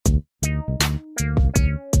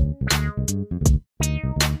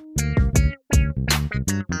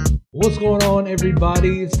What's going on,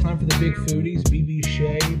 everybody? It's time for the Big Foodies. BB,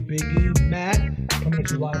 Shay, Biggie, Matt, coming at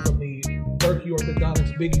you live from the Berky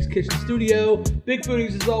Orthodontics Biggie's Kitchen Studio. Big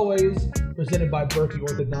Foodies, as always, presented by Berky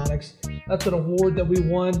Orthodontics. That's an award that we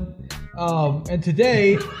won. And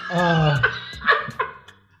today,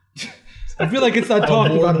 I feel like it's not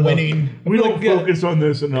talked about winning. We don't focus on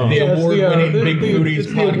this enough. The award-winning Big Foodies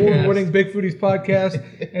podcast. The award-winning Big Foodies podcast.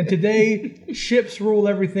 And today, chips rule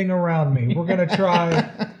everything around me. We're going to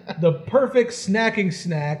try the perfect snacking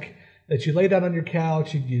snack that you lay down on your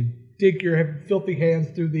couch and you dig your filthy hands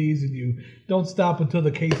through these and you don't stop until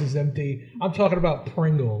the case is empty. I'm talking about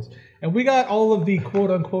Pringles. And we got all of the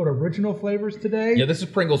quote-unquote original flavors today. Yeah, this is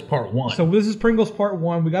Pringles Part 1. So this is Pringles Part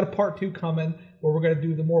 1. We got a Part 2 coming where we're going to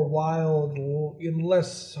do the more wild and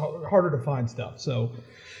less harder to find stuff. So,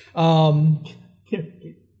 Pringle.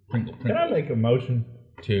 Can I make a motion?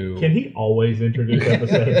 Can he always introduce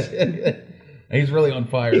episodes? He's really on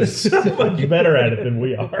fire. He's so much better at it than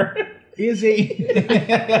we are. Is he?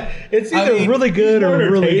 It's either really good or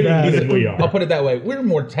really bad. Than we are. I'll put it that way. We're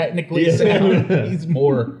more technically sound. He's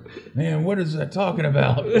more, man, what is that talking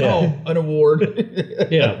about? Yeah. Oh, an award.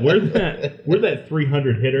 Yeah, we're that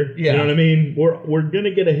 300 hitter. Yeah. You know what I mean? We're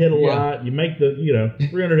gonna get a hit a lot. You make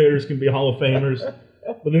 300 hitters can be Hall of Famers,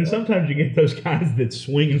 but then sometimes you get those guys that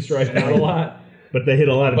swing and strike out a lot, but they hit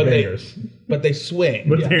a lot of dingers. But they swing.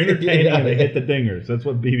 But they're entertaining and they hit the dingers. That's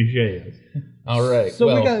what BBJ is. All right. So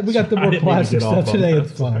we got the more classic stuff today.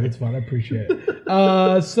 It's fine. It's fine. I appreciate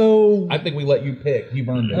it. So I think we let you pick. You've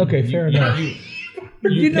earned it. Okay, fair enough.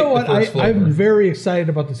 You know what? I'm very excited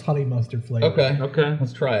about this honey mustard flavor. Okay.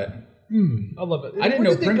 Let's try it. I love it. I didn't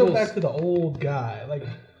know Pringles. Go back to the old guy, like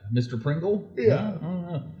Mr. Pringle. Yeah. I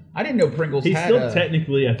don't know. I didn't know Pringles He's had still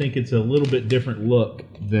technically, I think it's a little bit different look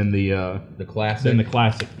than the classic. Than the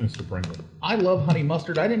classic Mr. Pringle. I love honey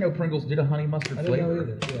mustard. I didn't know Pringles did a honey mustard flavor. I didn't know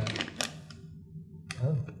either. Yeah.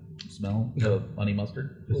 Oh. Smell the honey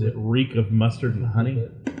mustard? Does it reek of mustard and honey?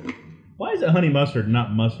 Why is it honey mustard,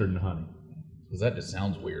 not mustard and honey? Because that just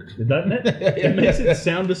sounds weird. Doesn't it? It makes it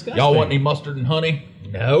sound disgusting. Y'all want any mustard and honey?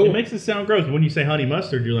 No. It makes it sound gross. When you say honey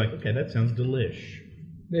mustard, you're like, okay, that sounds delish.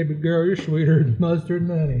 Baby girl, you're sweeter than mustard and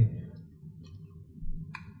honey.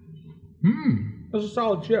 That's a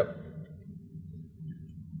solid chip.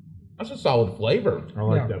 That's a solid flavor. I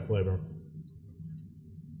like that flavor.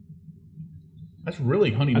 That's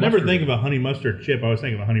really honey mustard. I never think of a honey mustard chip. I was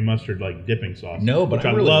thinking of a honey mustard like dipping sauce. No, but which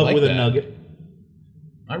I really love like with that. a nugget.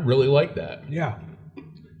 I really like that. Yeah.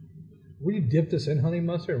 Would you dip this in honey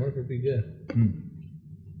mustard? What if it'd be good?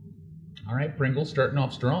 All right, Pringles starting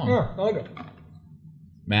off strong. Yeah, I like it.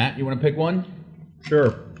 Matt, you want to pick one?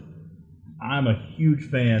 Sure. I'm a huge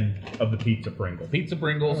fan of the pizza Pringle. Pizza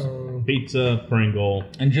Pringles. Pizza Pringle.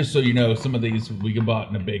 And just so you know, some of these we can buy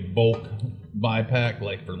in a big bulk buy pack,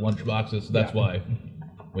 like for lunch boxes. So that's why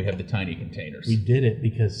we have the tiny containers. We did it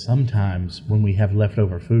because sometimes when we have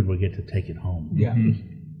leftover food, we get to take it home. Yeah.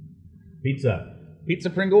 Pizza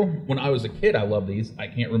Pringle. When I was a kid, I loved these. I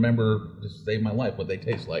can't remember to save my life what they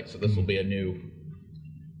taste like. So this will be a new.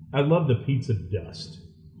 I love the pizza dust.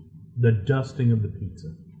 The dusting of the pizza.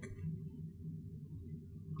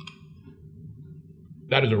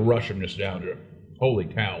 That is a rush of nostalgia. Holy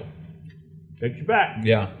cow. Takes you back.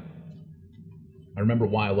 Yeah. I remember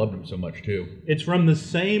why I loved them so much, too. It's from the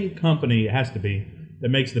same company, it has to be, that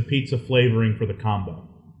makes the pizza flavoring for the combo.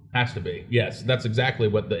 Has to be. Yes, that's exactly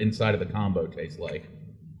what the inside of the combo tastes like.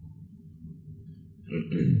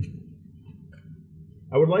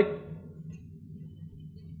 I want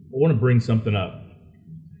to bring something up.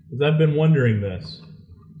 Because I've been wondering this.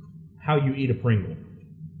 How you eat a Pringle.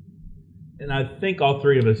 And I think all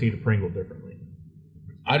three of us eat a Pringle differently.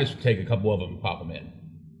 I just take a couple of them and pop them in.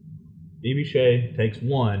 Evie Shay takes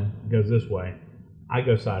one, goes this way. I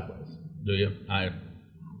go sideways. Do you?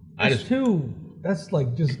 That's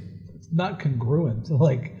like just not congruent.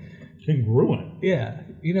 Like congruent. Yeah,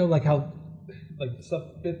 you know, like how like stuff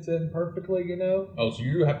fits in perfectly. You know. Oh, so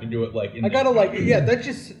you have to do it like.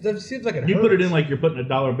 That seems like it. You hurts. put it in like you're putting a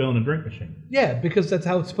dollar bill in a drink machine. Yeah, because that's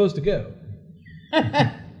how it's supposed to go.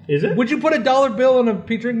 Is it? Would you put a dollar bill in a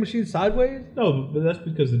drink machine sideways? No, but that's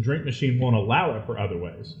because the drink machine won't allow it for other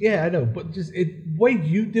ways. Yeah, I know, but just the way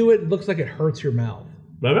you do it looks like it hurts your mouth.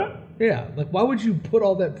 Blah. Yeah, like why would you put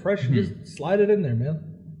all that pressure? Just slide it in there, man.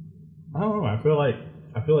 I don't know. I feel like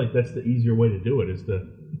that's the easier way to do it is to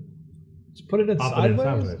just put it in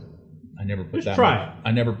sideways. I never put just that try much, I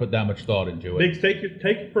never put that much thought into it. Biggs, take your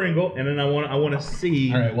Pringle, and then I want to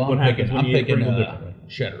see all right, well, what happens when you eat Pringle differently.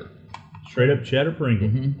 Cheddar. Straight up cheddar Pringle.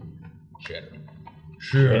 Cheddar.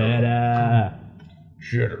 Cheddar.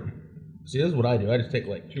 See, this is what I do. I just take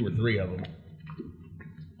like 2 or 3 of them.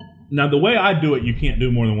 Now, the way I do it, you can't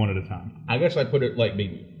do more than one at a time. I guess I put it like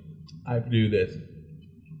BB. I have to do this.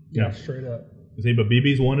 Yeah. Straight up. See, but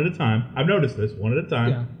BB's one at a time. I've noticed this, one at a time.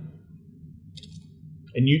 Yeah.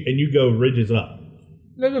 And you go ridges up.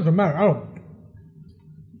 That doesn't matter. I'll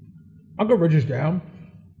go ridges down.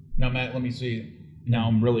 Now, Matt, let me see. Now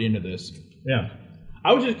I'm really into this. Yeah.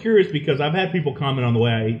 I was just curious because I've had people comment on the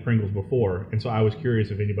way I ate Pringles before, and so I was curious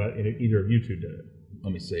if either of you two did it.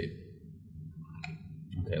 Let me see.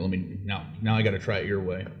 Okay, let me now I got to try it your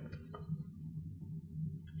way.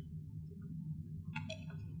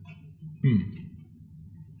 It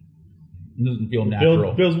doesn't feel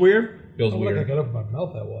natural. Feels weird? Feels I weird. I got up my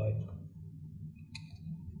mouth that wide.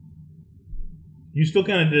 You still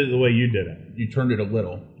kind of did it the way you did it. You turned it a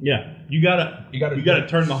little. Yeah, you gotta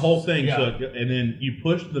turn the whole thing, and then you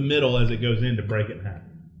push the middle as it goes in to break it in half.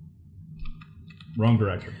 Wrong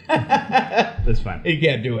direction. That's fine. He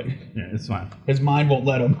can't do it. Yeah, it's fine. His mind won't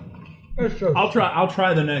let him. I'll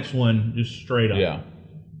try the next one just straight up. Yeah.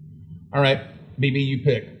 All right, BB, you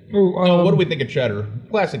pick. Ooh, What do we think of cheddar?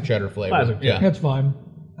 Classic cheddar flavor. Classic. Yeah. That's fine.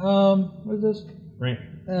 What is this? Right.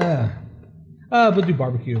 We'll do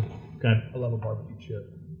barbecue. Okay. I love a barbecue chip.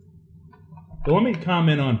 So let me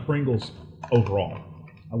comment on Pringles overall.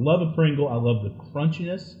 I love a Pringle. I love the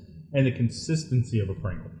crunchiness and the consistency of a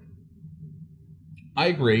Pringle. I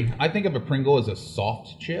agree. I think of a Pringle as a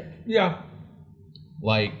soft chip. Yeah.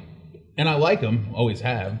 And I like them. Always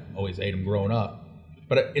have. Always ate them growing up.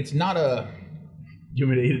 But it's not a... Do you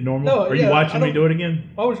want me to eat it normal? No, Are you watching me do it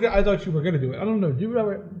again? I thought you were going to do it. I don't know. Do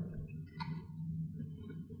it.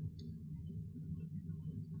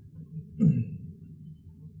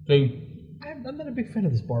 So, I'm not a big fan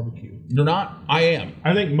of this barbecue. you're not? I am.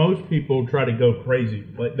 I think most people try to go crazy.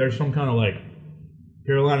 Like there's some kind of like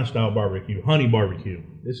Carolina style barbecue, honey barbecue.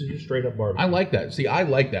 This is just straight up barbecue. I like that. See, I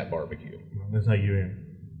like that barbecue. That's how you am.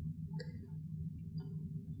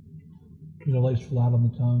 It lays flat on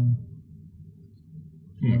the tongue.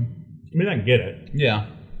 I mean, I get it. Yeah.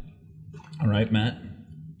 All right, Matt.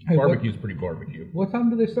 Hey, Barbecue's pretty barbecue. What time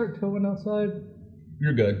do they start towing outside?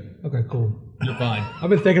 You're good. Okay, cool. You're fine. I've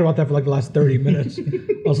been thinking about that for like the last 30 minutes.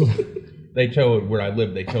 They tow it where I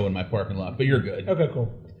live. They tow in my parking lot. But you're good. Okay,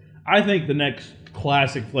 cool. I think the next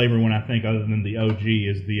classic flavor when I think other than the OG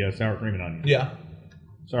is the sour cream and onion. Yeah.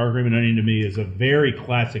 Sour cream and onion to me is a very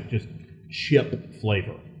classic just chip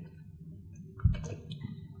flavor.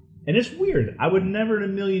 And it's weird. I would never in a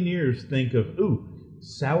million years think of, ooh,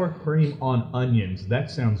 sour cream on onions.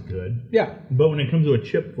 That sounds good. Yeah. But when it comes to a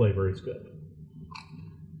chip flavor, it's good.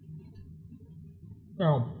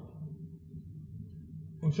 Sour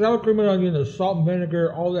cream and onion, the salt and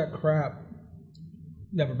vinegar, all that crap.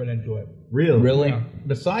 Never been into it. Really? Yeah.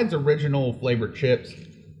 Besides original flavored chips,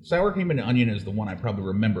 sour cream and onion is the one I probably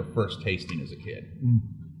remember first tasting as a kid.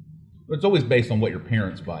 It's always based on what your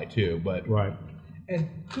parents buy, too. But Right. And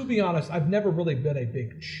to be honest, I've never really been a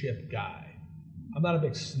big chip guy. I'm not a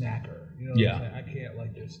big snacker. You know what I'm saying? I can't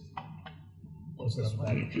like just... What's this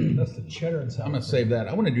one? That's the cheddar and sour I'm going cream. to save that.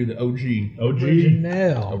 I want to do the OG.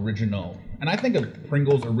 Original. And I think of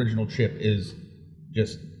Pringles original chip is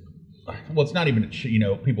just... Well, it's not even a chip. You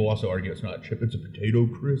know, people also argue it's not a chip. It's a potato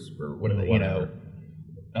crisp or whatever. You know.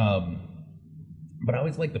 But I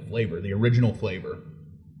always like the flavor, the original flavor.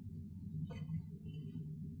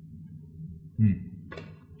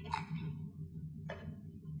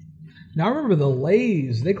 Now I remember the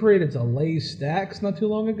Lay's. They created the Lay's stacks not too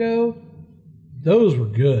long ago. Those were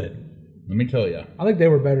good. Let me tell you, I think they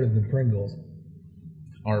were better than Pringles.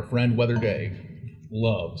 our friend Weather Dave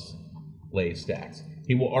loves Lay's stacks.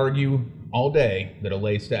 He will argue all day that a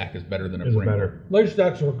Lay's stack is better than a Pringle. better. Lay's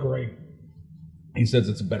stacks were great. He says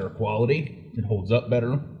it's a better quality. It holds up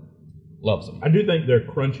better. Loves them. I do think they're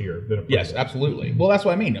crunchier than a Pringle. Yes, absolutely. Well, that's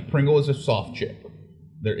what I mean. A Pringle is a soft chip.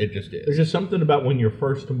 It just is. There's just something about when you're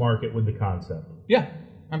first to market with the concept. Yeah,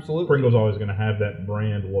 absolutely. Pringle's always going to have that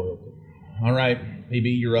brand loyalty. All right,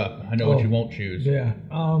 PB, you're up. I know what you won't choose. Yeah.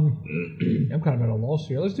 I'm kind of at a loss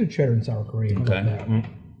here. Let's do cheddar and sour cream. How about Okay. that?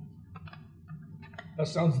 That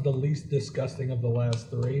sounds the least disgusting of the last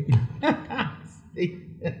three.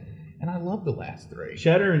 And I love the last three.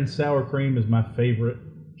 Cheddar and sour cream is my favorite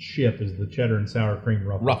chip. Is the cheddar and sour cream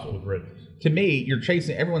ruffles with Ritz. To me,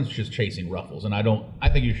 everyone's just chasing Ruffles, and I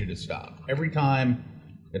think you should just stop. Every time,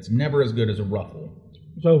 it's never as good as a Ruffle.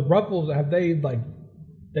 So Ruffles, they've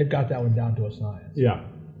got that one down to a science. Yeah,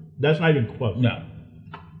 that's not even close. No,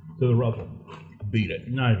 To the Ruffle. beat it.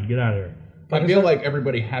 No, get out of here. I feel like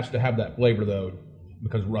everybody has to have that flavor, though,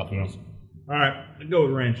 because Ruffles. All right, let's go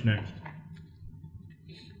with ranch next.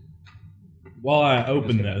 While I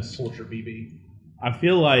open this, Torture BB. I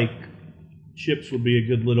feel like chips would be a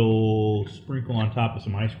good little sprinkle on top of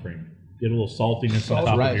some ice cream. Get a little saltiness on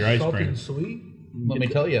top of your ice Salty cream. and sweet. Let me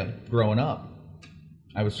tell you, growing up,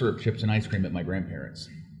 I was served chips and ice cream at my grandparents'.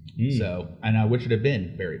 So, and I wish it had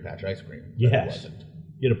been Berry Patch ice cream. But it wasn't.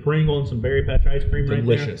 Get a Pringle and some Berry Patch ice cream.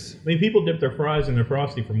 Delicious. Right there. I mean, people dip their fries in their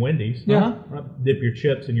Frosty from Wendy's. Yeah. Dip your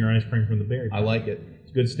chips in your ice cream from the Berry Patch. I like it.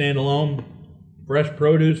 It's good standalone. Fresh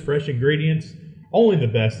produce, fresh ingredients. Only the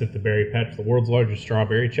best at the Berry Patch, the world's largest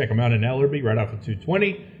strawberry. Check them out in Ellerby, right off of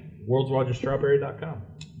 220. worldslargeststrawberry.com.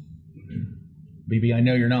 BB, I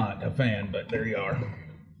know you're not a fan, but there you are.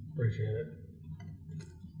 Appreciate it.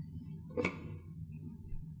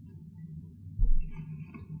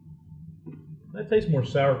 That tastes more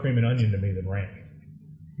sour cream and onion to me than ranch.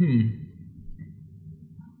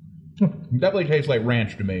 Definitely tastes like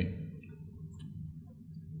ranch to me.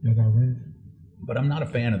 You got ranch? But I'm not a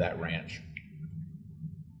fan of that ranch.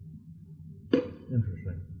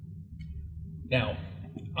 Interesting. Now,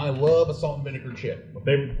 I love a salt and vinegar chip. My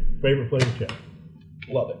favorite flavor chip.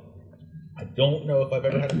 Love it. I don't know if I've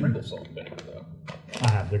ever had a Pringle salt and vinegar, though.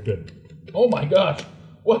 I have. They're good. Oh my gosh.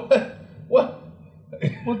 What?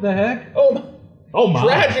 What the heck? Oh my.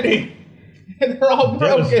 Tragedy. And they're all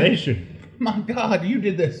broken. Devastation. My God, you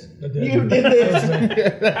did this. I did. You did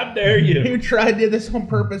this. How dare you? You did this on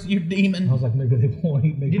purpose, you demon. I was like, maybe they won't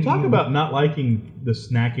eat. You talk about not liking the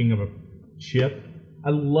snacking of a chip.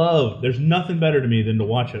 There's nothing better to me than to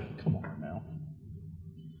watch it. Come on now.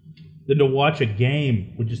 Than to watch a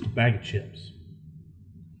game with just a bag of chips.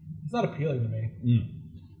 It's not appealing to me.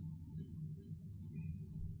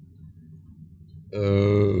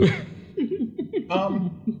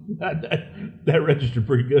 That registered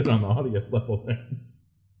pretty good on the audio level there.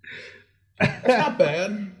 That's not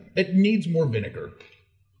bad. It needs more vinegar.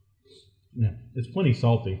 Yeah, it's plenty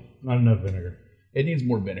salty. Not enough vinegar. It needs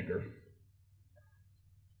more vinegar.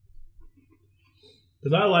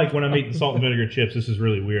 Because I like when I'm eating salt and vinegar chips, this is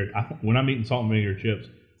really weird. When I'm eating salt and vinegar chips,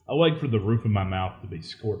 I like for the roof of my mouth to be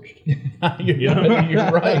scorched. You're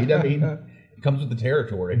right. I mean, it comes with the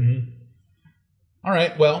territory. Mm-hmm. All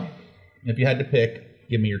right, well, if you had to pick,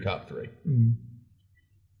 give me your top three.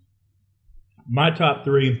 My top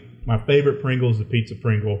three, my favorite Pringle is the Pizza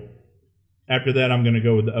Pringle. After that, I'm going to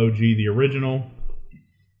go with the OG, the original.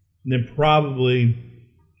 And then probably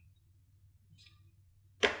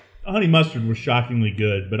honey mustard was shockingly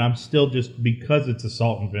good, but I'm still just, because it's a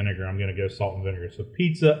salt and vinegar, I'm going to go salt and vinegar. So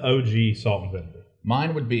pizza, OG, salt and vinegar.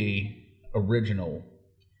 Mine would be original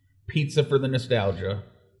pizza for the nostalgia.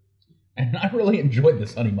 And I really enjoyed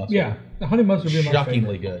this honey mustard. Yeah, the honey mustard would be my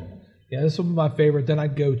shockingly favorite. good. Yeah, this would be my favorite. Then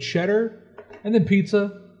I'd go cheddar, and then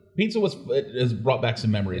pizza. Pizza has brought back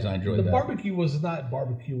some memories. I enjoyed that. The barbecue was not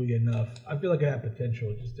barbecue-y enough. I feel like it had potential.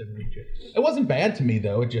 It just didn't reach it. It wasn't bad to me,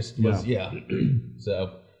 though. It just was,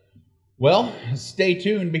 So, well, stay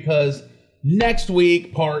tuned because next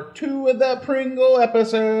week, part 2 of the Pringle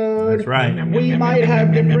episode. That's right. We might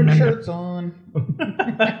have different shirts on.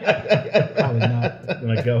 Probably not. I'm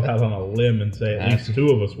going to go out on a limb and say at least 2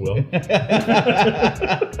 of us will.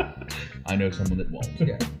 I know someone that won't.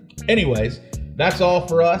 Yeah. Anyways, that's all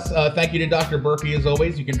for us. Thank you to Dr. Berky as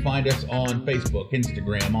always. You can find us on Facebook,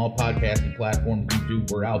 Instagram, all podcasting platforms. YouTube,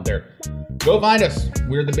 we're out there. Go find us.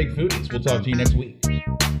 We're the Big Foodies. We'll talk to you next week.